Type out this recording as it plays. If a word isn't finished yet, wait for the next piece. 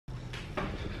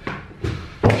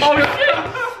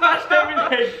smashed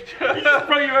everything. You just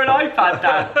broke your own iPad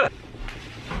down.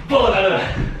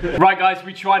 Right guys,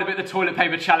 we tried a bit of the toilet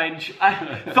paper challenge.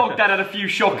 Thogdad had a few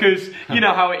shockers, you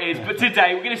know how it is. But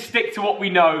today we're going to stick to what we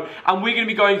know, and we're going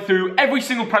to be going through every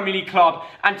single Premier League club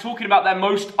and talking about their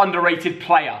most underrated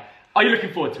player. Are you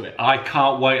looking forward to it? I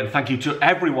can't wait, and thank you to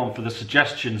everyone for the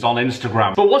suggestions on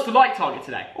Instagram. But what's the like target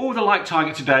today? Oh, the like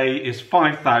target today is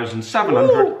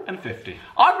 5,750.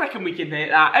 I reckon we can hit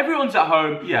that. Everyone's at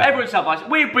home, everyone's at home.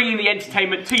 We're bringing the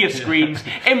entertainment to your screens.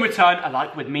 In return, a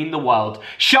like would mean the world.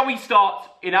 Shall we start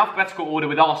in alphabetical order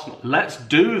with Arsenal? Let's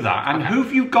do that. And who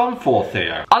have you gone for,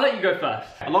 Theo? I'll let you go first.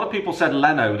 A lot of people said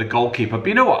Leno, the goalkeeper, but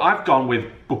you know what? I've gone with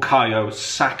Bukayo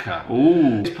Saka.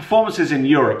 Ooh. His performances in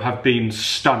Europe have been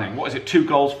stunning. What is it? 2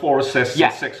 goals, 4 assists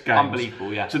in 6 games.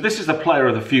 Unbelievable, yeah. So this is the player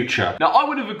of the future. Now, I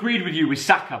would have agreed with you with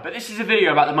Saka, but this is a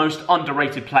video about the most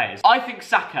underrated players. I think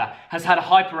Saka has had a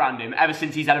hype around him ever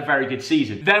since he's had a very good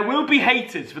season. There will be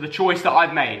haters for the choice that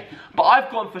I've made, but I've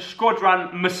gone for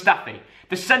Shkodran Mustafi,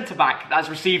 the centre-back that has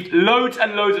received loads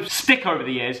and loads of stick over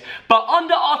the years, but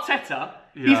under Arteta,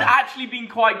 he's actually been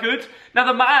quite good. Now,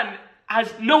 the man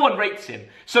no one rates him,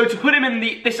 so to put him in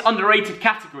this underrated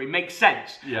category makes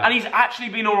sense. And he's actually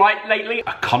been alright lately.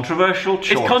 A controversial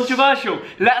choice. It's controversial.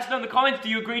 Let us know in the comments, do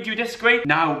you agree, do you disagree?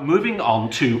 Now, moving on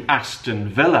to Aston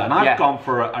Villa, and I've gone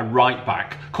for a right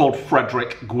back called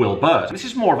Frederick Guilbert. This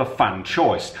is more of a fan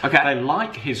choice. They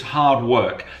like his hard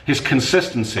work, his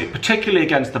consistency, particularly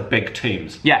against the big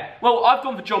teams. Well, I've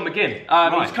gone for John McGinn.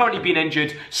 He's currently been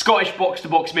injured. Scottish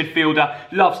box-to-box midfielder,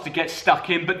 loves to get stuck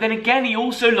in, but then again, he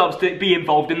also loves to be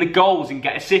involved in the goals and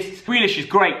get assists. Grealish is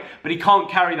great, but he can't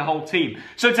carry the whole team.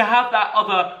 So to have that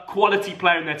other quality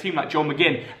player in their team like John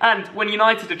McGinn, and when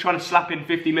United are trying to slap in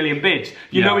 50 million bids,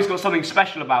 you know he's got something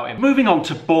special about him. Moving on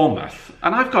to Bournemouth,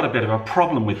 and I've got a bit of a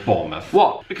problem with Bournemouth.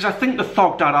 What? Because I think the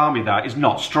Thogdad army there is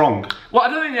not strong. Well, I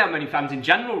don't think there are many fans in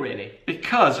general, really.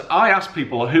 Because I asked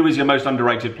people who is your most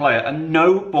underrated player, and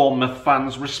no Bournemouth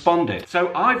fans responded.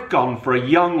 So I've gone for a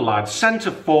young lad, centre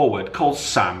forward, called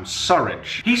Sam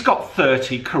Surridge. He's got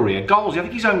 30 career goals. I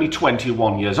think he's only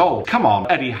 21 years old. Come on,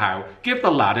 Eddie Howe, give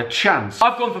the lad a chance.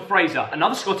 I've gone for Fraser,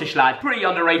 another Scottish lad, pretty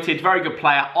underrated, very good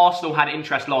player. Arsenal had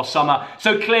interest last summer,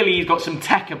 so clearly he's got some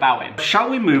tech about him. Shall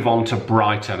we move on to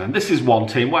Brighton? And this is one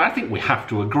team where I think we have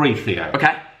to agree, Theo.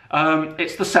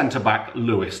 It's the centre-back,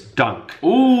 Lewis Dunk.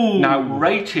 Ooh. Now,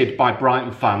 rated by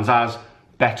Brighton fans as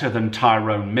better than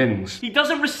Tyrone Mings. He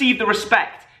doesn't receive the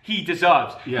respect he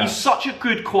deserves. He's such a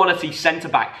good quality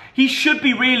centre-back. He should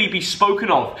really be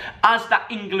spoken of as that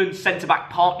England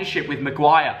centre-back partnership with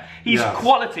Maguire. He's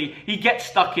quality, he gets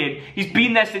stuck in, he's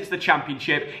been there since the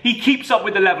Championship, he keeps up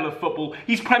with the level of football,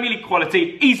 he's Premier League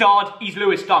quality, he's hard, he's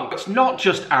Lewis Dunk. It's not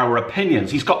just our opinions,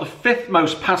 he's got the 5th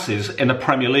most passes in the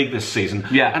Premier League this season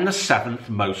and the 7th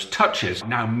most touches.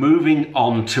 Now moving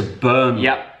on to Burnley.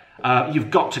 You've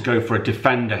got to go for a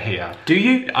defender here. Do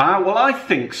you? Well, I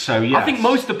think so, yes. I think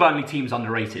most of the Burnley team's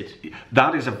underrated.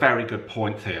 That is a very good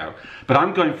point, Theo. But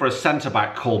I'm going for a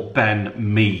centre-back called Ben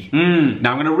Mee.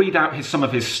 Now, I'm going to read out some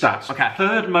of his stats.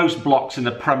 3rd most blocks in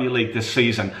the Premier League this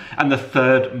season, and the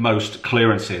 3rd most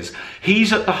clearances.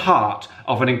 He's at the heart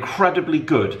of an incredibly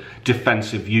good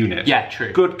defensive unit.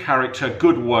 True. Good character,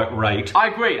 good work rate. I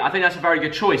agree. I think that's a very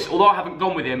good choice. Although I haven't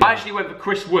gone with him, I actually went for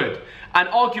Chris Wood. And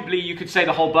arguably, you could say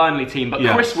the whole Burnley team, but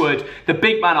Chris Wood, the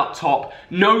big man up top,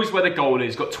 knows where the goal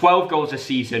is, got 12 goals a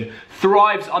season,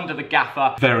 thrives under the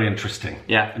gaffer. Very interesting.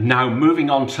 Now, moving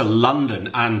on to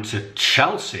London and to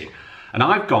Chelsea, and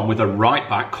I've gone with a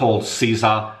right-back called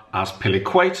Cesar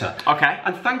Azpilicueta.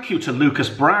 And thank you to Lucas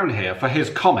Brown here for his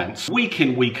comments. Week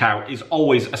in, week out is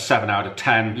always a 7 out of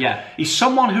 10. He's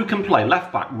someone who can play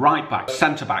left back, right back,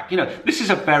 centre back. You know, this is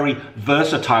a very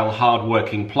versatile,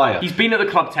 hard-working player. He's been at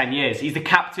the club 10 years. He's the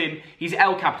captain. He's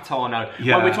El Capitano.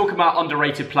 When we're talking about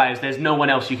underrated players, there's no one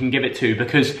else you can give it to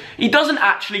because he doesn't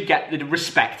actually get the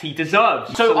respect he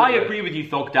deserves. So I agree with you,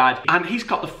 Thogdad. And he's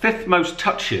got the 5th most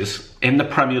touches in the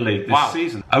Premier League this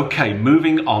season.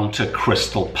 Moving on to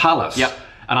Crystal Palace.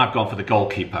 And I've gone for the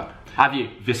goalkeeper. Have you?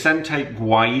 Vicente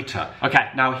Guaita.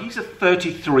 Now, he's a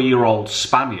 33-year-old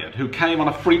Spaniard who came on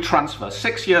a free transfer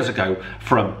 6 years ago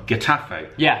from Getafe.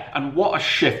 And what a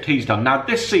shift he's done. Now,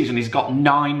 this season, he's got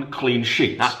 9 clean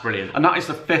sheets. That's brilliant. And that is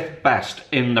the 5th best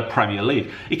in the Premier League.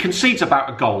 He concedes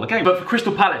about a goal a game. But for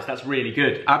Crystal Palace, that's really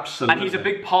good. Absolutely. And he's a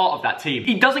big part of that team.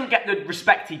 He doesn't get the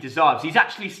respect he deserves. He's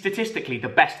actually statistically the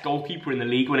best goalkeeper in the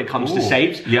league when it comes to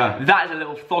saves. That is a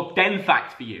little Thogden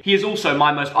fact for you. He is also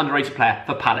my most underrated player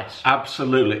for Palace.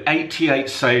 Absolutely. 88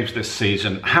 saves this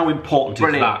season. How important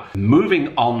is that?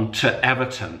 Moving on to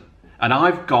Everton. And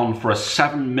I've gone for a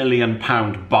 £7 million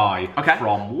buy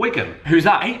from Wigan. Who's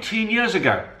that? 18 years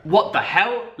ago. What the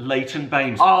hell? Leighton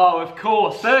Baines. Oh, of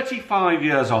course. 35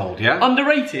 years old, yeah?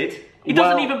 Underrated? He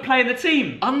doesn't even play in the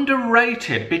team.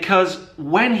 Underrated because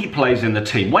when he plays in the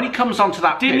team, when he comes onto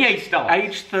that pitch,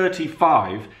 age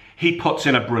 35, he puts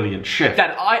in a brilliant shift.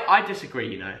 Dad, I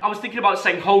disagree, you know. I was thinking about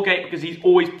saying Holgate because he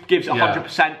always gives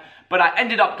 100%. But I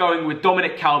ended up going with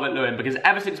Dominic Calvert-Lewin because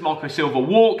ever since Marco Silva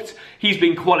walked, he's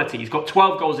been quality. He's got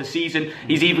 12 goals this season.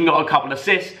 He's even got a couple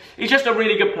assists. He's just a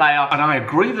really good player. And I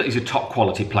agree that he's a top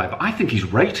quality player, but I think he's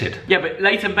rated. Yeah, but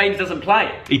Leighton Baines doesn't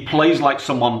play. He plays like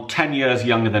someone 10 years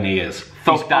younger than he is.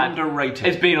 THOGDAD underrated.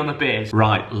 Has been on the beers.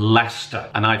 Right, Leicester.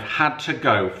 And I've had to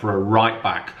go for a right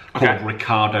back called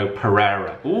Ricardo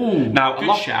Pereira. Ooh, now,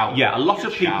 good shout. Yeah, a lot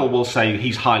of people will say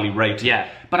he's highly rated. Yeah.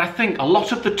 But I think a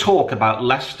lot of the talk about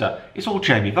Leicester is all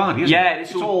Jamie Vardy, isn't it?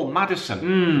 It's all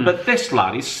Maddison. But this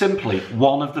lad is simply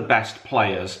one of the best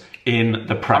players in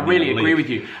the Premier League. I really agree with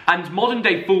you. And modern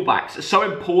day fullbacks are so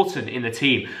important in the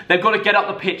team. They've got to get up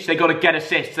the pitch, they've got to get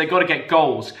assists, they've got to get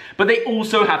goals, but they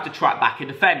also have to track back and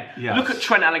defend. Yes. Look at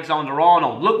Trent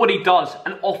Alexander-Arnold. Look what he does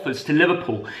and offers to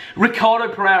Liverpool.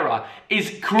 Ricardo Pereira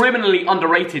is criminally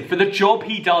underrated for the job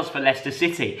he does for Leicester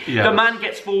City. Yes. The man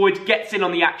gets forward, gets in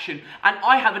on the action, and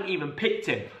I haven't even picked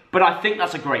him. But I think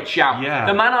that's a great shout. Yeah.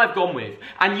 The man I've gone with,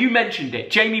 and you mentioned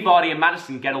it, Jamie Vardy and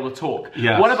Maddison get all the talk.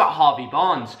 Yes. What about Harvey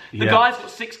Barnes? The guy's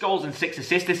got 6 goals and 6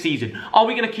 assists this season. Are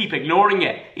we going to keep ignoring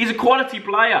it? He's a quality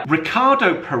player.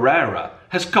 Ricardo Pereira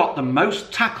has got the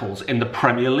most tackles in the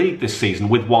Premier League this season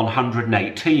with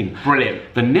 118.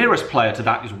 Brilliant. The nearest player to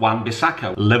that is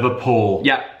Wan-Bissaka, Liverpool.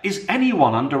 Yeah. Is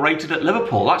anyone underrated at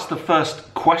Liverpool? That's the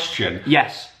first question.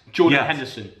 Yes. Jordan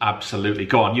Henderson. Absolutely.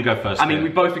 Go on, you go first. I mean, we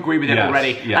both agree with it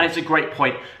already, yes. and it's a great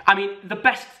point. I mean, the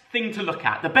best thing to look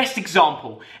at, the best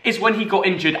example, is when he got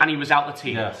injured and he was out the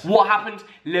team. Yes. What happened?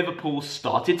 Liverpool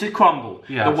started to crumble.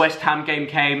 Yes. The West Ham game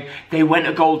came, they went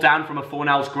a goal down from a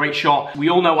Fornals great shot. We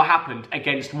all know what happened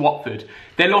against Watford.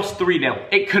 They lost 3-0.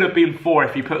 It could have been 4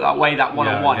 if you put that way, that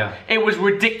one-on-one. It was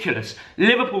ridiculous.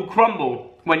 Liverpool crumbled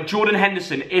when Jordan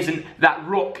Henderson isn't that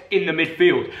rock in the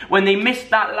midfield. When they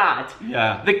missed that lad,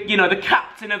 the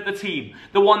captain of the team,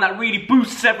 the one that really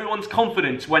boosts everyone's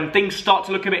confidence when things start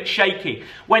to look a bit shaky.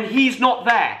 When he's not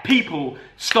there, people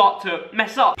start to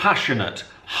mess up. Passionate,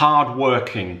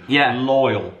 hard-working,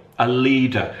 loyal, a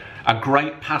leader, a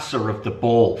great passer of the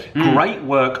ball, great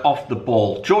work off the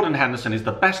ball. Jordan Henderson is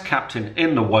the best captain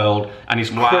in the world and he's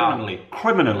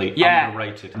criminally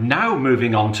underrated. Now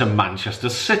moving on to Manchester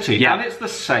City, and it's the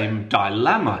same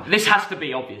dilemma. This has to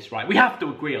be obvious, right? We have to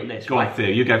agree on this, Go on, Theo,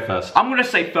 you go first. I'm going to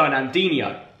say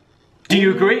Fernandinho. Do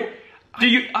you agree?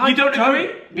 You don't agree?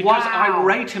 Because I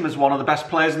rate him as one of the best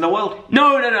players in the world.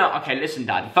 No. Okay, listen,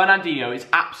 Dad. Fernandinho is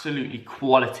absolutely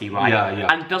quality, right?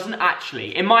 And doesn't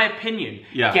actually, in my opinion,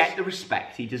 get the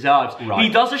respect he deserves. He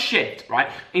does a shift, right?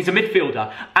 He's a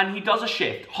midfielder, and he does a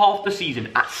shift half the season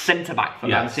at centre-back for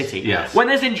Man City. When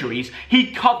there's injuries,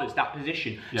 he covers that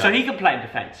position. So he can play in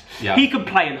defence. He can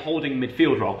play in holding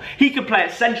midfield role. He can play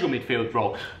at central midfield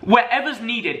role. Wherever's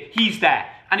needed, he's there.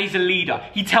 And he's a leader.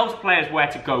 He tells players where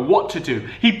to go, what to do.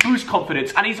 He boosts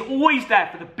confidence, and he's always there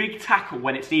for the big tackle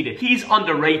when it's needed. He's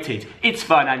underrated. It's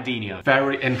Fernandinho.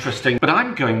 Very interesting. But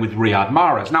I'm going with Riyad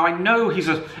Mahrez. Now, I know he's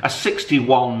a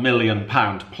 £61 million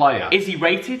player. Is he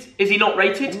rated? Is he not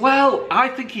rated? Well, I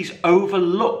think he's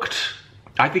overlooked.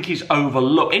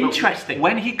 Interesting.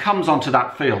 When he comes onto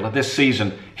that field this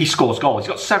season, he scores goals. He's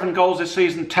got 7 goals this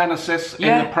season, 10 assists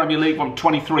in the Premier League,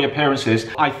 23 appearances.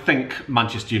 I think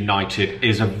Manchester United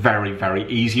is a very, very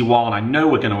easy one. I know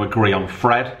we're going to agree on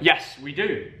Fred. Yes, we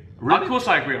do. Really? Of course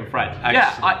I agree on Fred.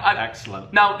 Excellent.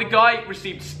 Excellent. Now, the guy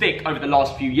received stick over the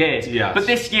last few years, but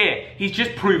this year, he's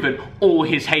just proven all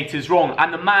his haters wrong,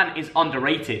 and the man is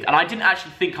underrated. And I didn't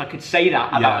actually think I could say that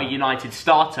about a United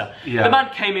starter. The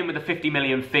man came in with a 50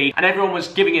 million fee, and everyone was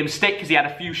giving him stick because he had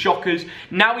a few shockers.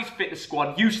 Now he's fit the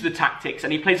squad, used to the tactics,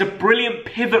 and he plays a brilliant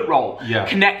pivot role,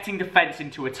 connecting defence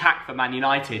into attack for Man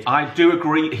United. I do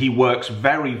agree, he works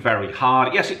very, very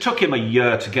hard. Yes, it took him a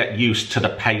year to get used to the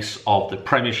pace of the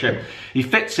Premiership. He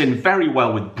fits in very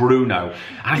well with Bruno.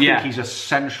 I think he's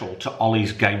essential to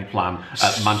Ollie's game plan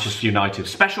at Manchester United.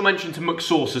 Special mention to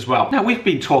McSauce as well. Now, we've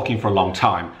been talking for a long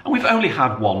time, and we've only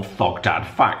had one THOGDAD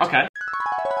fact. Okay.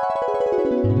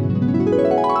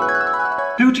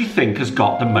 Who do you think has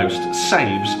got the most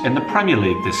saves in the Premier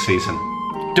League this season?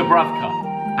 Dubravka.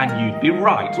 And you'd be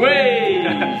right. Whey!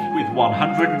 With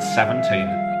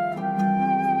 117.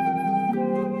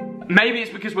 Maybe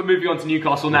it's because we're moving on to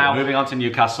Newcastle now. Moving on to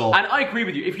Newcastle. And I agree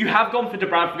with you. If you have gone for De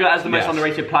Bruyne as the most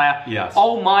underrated player, yes.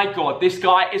 Oh my God, this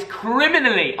guy is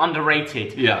criminally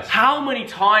underrated. Yes. How many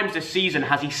times this season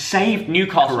has he saved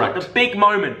Newcastle at the big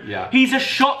moment? Yeah. He's a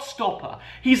shot stopper.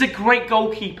 He's a great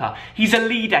goalkeeper. He's a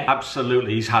leader.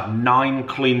 Absolutely. He's had 9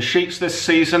 clean sheets this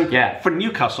season for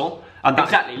Newcastle. And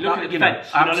exactly, look at the defence,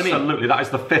 you know what I mean? Absolutely, that is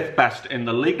the 5th best in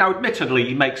the league. Now, admittedly,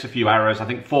 he makes a few errors. I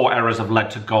think 4 errors have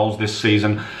led to goals this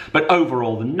season. But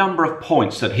overall, the number of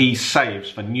points that he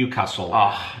saves for Newcastle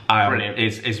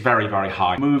is very, very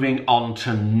high. Moving on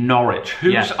to Norwich.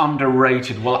 Who's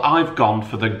underrated? Well, I've gone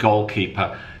for the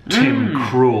goalkeeper, Tim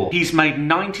Krul. He's made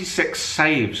 96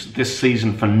 saves this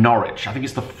season for Norwich. I think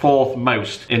it's the 4th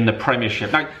most in the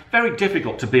Premiership. Now, very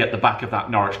difficult to be at the back of that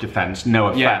Norwich defence, no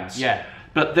offence. Yeah.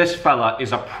 But this fella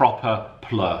is a proper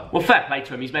plur. Well, fair play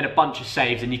to him. He's made a bunch of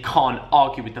saves and you can't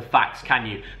argue with the facts, can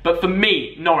you? But for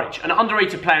me, Norwich, an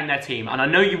underrated player in their team, and I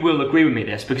know you will agree with me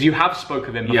this because you have spoke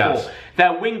of him before. Yes.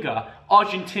 Their winger,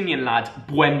 Argentinian lad,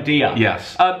 Buendia.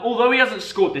 Yes. Although he hasn't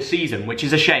scored this season, which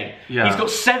is a shame, yeah. He's got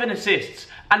 7 assists.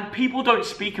 And people don't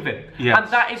speak of him. Yes. And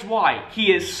that is why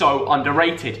he is so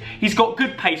underrated. He's got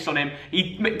good pace on him.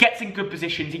 He gets in good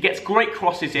positions. He gets great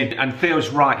crosses in. And Theo's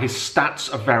right. His stats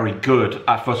are very good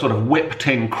for sort of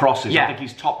whipped-in crosses. Yeah. I think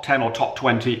he's top 10 or top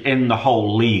 20 in the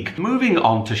whole league. Moving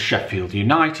on to Sheffield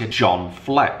United, John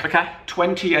Fleck. Okay.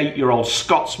 28-year-old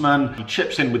Scotsman. He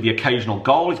chips in with the occasional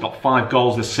goal. He's got 5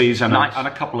 goals this season and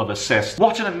a couple of assists.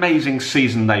 What an amazing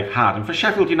season they've had. And for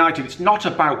Sheffield United, it's not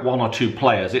about 1 or 2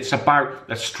 players. It's about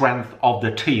the strength of the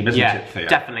team, isn't it, Theo?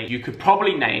 Definitely. You could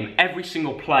probably name every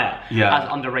single player as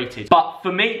underrated. But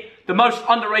for me, the most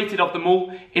underrated of them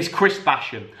all is Chris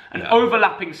Basham. An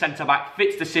overlapping centre-back,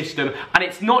 fits the system, and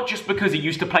it's not just because he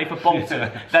used to play for Bolton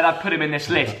that I've put him in this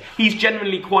list. He's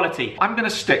genuinely quality. I'm going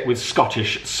to stick with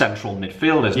Scottish central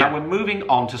midfielders. Now we're moving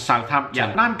on to Southampton,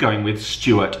 and I'm going with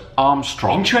Stuart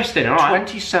Armstrong. Interesting, all right.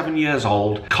 27 years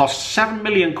old, cost 7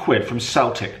 million quid from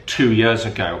Celtic 2 years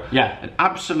ago. Yeah. An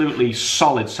absolutely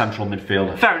solid central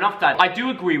midfielder. Fair enough, Dad. I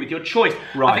do agree with your choice.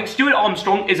 Right. I think Stuart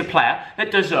Armstrong is a player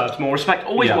that deserves more respect,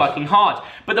 always working hard.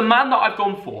 But the man that I've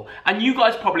gone for, and you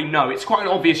guys probably know, it's quite an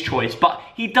obvious choice, but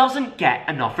he doesn't get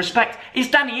enough respect, is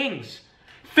Danny Ings.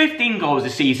 15 goals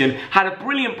this season, had a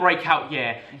brilliant breakout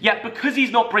year, yet because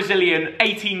he's not Brazilian,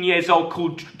 18 years old,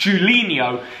 called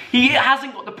Julinho, he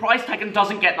hasn't got the price tag and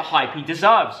doesn't get the hype he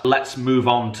deserves. Let's move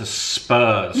on to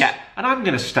Spurs. Yeah. And I'm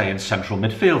going to stay in central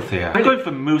midfield here. I'm going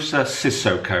for Moussa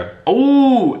Sissoko.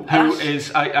 Ooh, who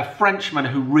is a Frenchman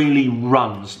who really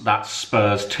runs that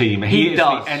Spurs team. He is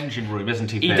the engine room,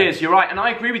 isn't he? He does, you're right. And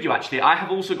I agree with you, actually. I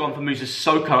have also gone for Moussa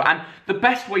Sissoko. And the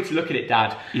best way to look at it,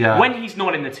 Dad, when he's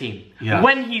not in the team,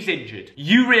 when he's injured,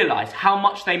 you realise how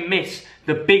much they miss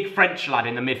the big French lad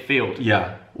in the midfield.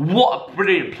 Yeah. What a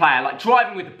brilliant player, like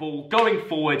driving with the ball, going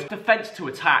forward, defence to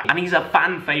attack, and he's a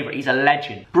fan favourite, he's a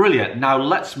legend. Brilliant. Now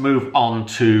let's move on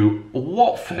to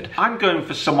Watford. I'm going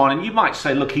for someone, and you might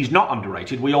say, look, he's not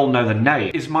underrated, we all know the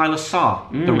name, Ismaila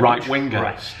Sarr, the right winger.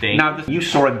 Interesting. Now, you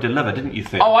saw him deliver, didn't you,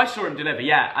 Theo? Oh, I saw him deliver,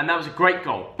 yeah, and that was a great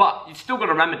goal. But you still got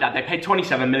to remember, Dad, they paid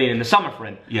 27 million in the summer for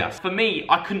him. Yes. For me,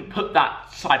 I couldn't put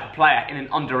that type of player in an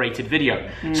underrated video.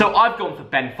 So I've gone for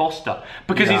Ben Foster,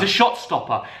 because he's a shot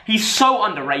stopper. He's so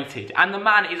underrated, and the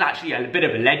man is actually a bit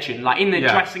of a legend, like in the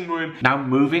dressing room. Now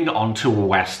moving on to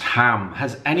West Ham.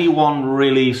 Has anyone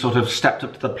really sort of stepped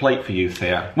up to the plate for you,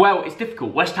 Theo? Well, it's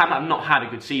difficult. West Ham have not had a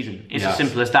good season. It's as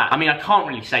simple as that. I mean, I can't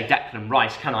really say Declan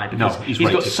Rice, can I? Because no,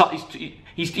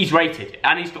 he's rated,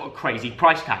 and he's got a crazy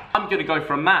price tag. I'm going to go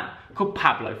for a man called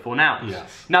Pablo Fornals.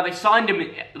 Yes. Now, they signed him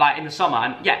like in the summer,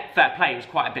 and fair play, it was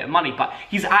quite a bit of money, but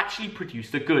he's actually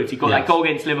produced the goods. He got that goal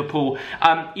against Liverpool.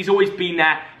 He's always been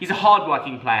there. He's a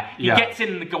hard-working player. He gets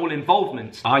in the goal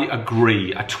involvement. I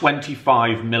agree. A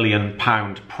 £25 million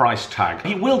price tag.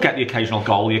 He will get the occasional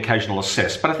goal, the occasional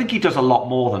assist, but I think he does a lot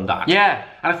more than that. Yeah.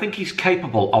 And I think he's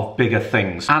capable of bigger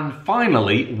things. And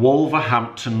finally,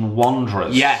 Wolverhampton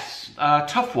Wanderers. Yes.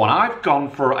 Tough one. I've gone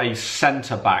for a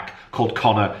centre-back called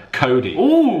Connor Cody.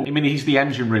 Ooh. I mean, he's the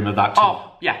engine room of that team.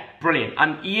 Oh, yeah, brilliant.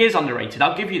 And he is underrated.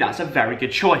 I'll give you that. It's a very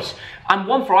good choice. And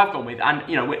one for I've gone with, and,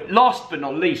 you know, last but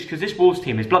not least, because this Wolves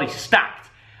team is bloody stacked,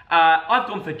 I've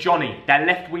gone for Johnny, their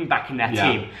left wing-back in their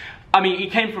team. I mean, he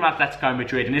came from Atletico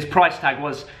Madrid, and his price tag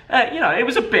was, you know, it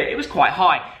was quite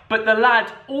high. But the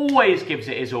lad always gives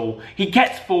it his all. He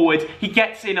gets forward, he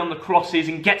gets in on the crosses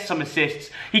and gets some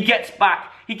assists. He gets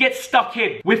back, he gets stuck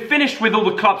in. We're finished with all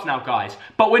the clubs now, guys,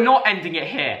 but we're not ending it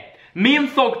here. Me and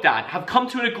THOGDAD have come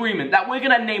to an agreement that we're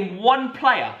going to name one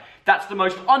player that's the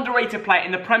most underrated player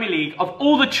in the Premier League of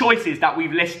all the choices that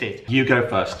we've listed? You go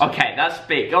first. Okay, that's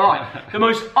big. All right. The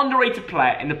most underrated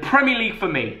player in the Premier League for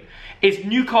me is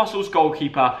Newcastle's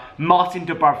goalkeeper, Martin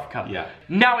Dubravka. Yeah.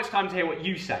 Now it's time to hear what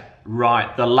you say.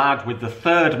 Right, the lad with the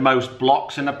third most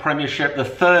blocks in the Premiership, the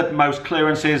third most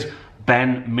clearances,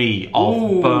 Ben Mee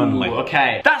of Burnley.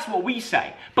 Okay, that's what we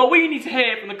say. But we need to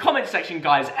hear from the comment section,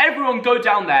 guys. Everyone go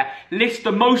down there, list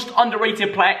the most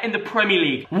underrated player in the Premier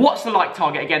League. What's the like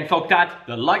target again, Thogdad?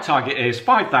 The like target is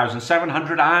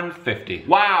 5,750.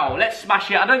 Wow, let's smash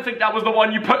it. I don't think that was the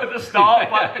one you put at the start,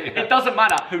 but it doesn't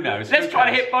matter. Who knows? Let's try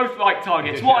to hit both like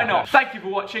targets. Why not? Thank you for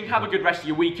watching. Have a good rest of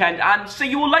your weekend, and see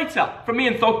you all later. From me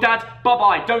and Thogdad,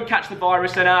 bye-bye. Don't catch the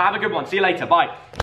virus, and have a good one. See you later. Bye.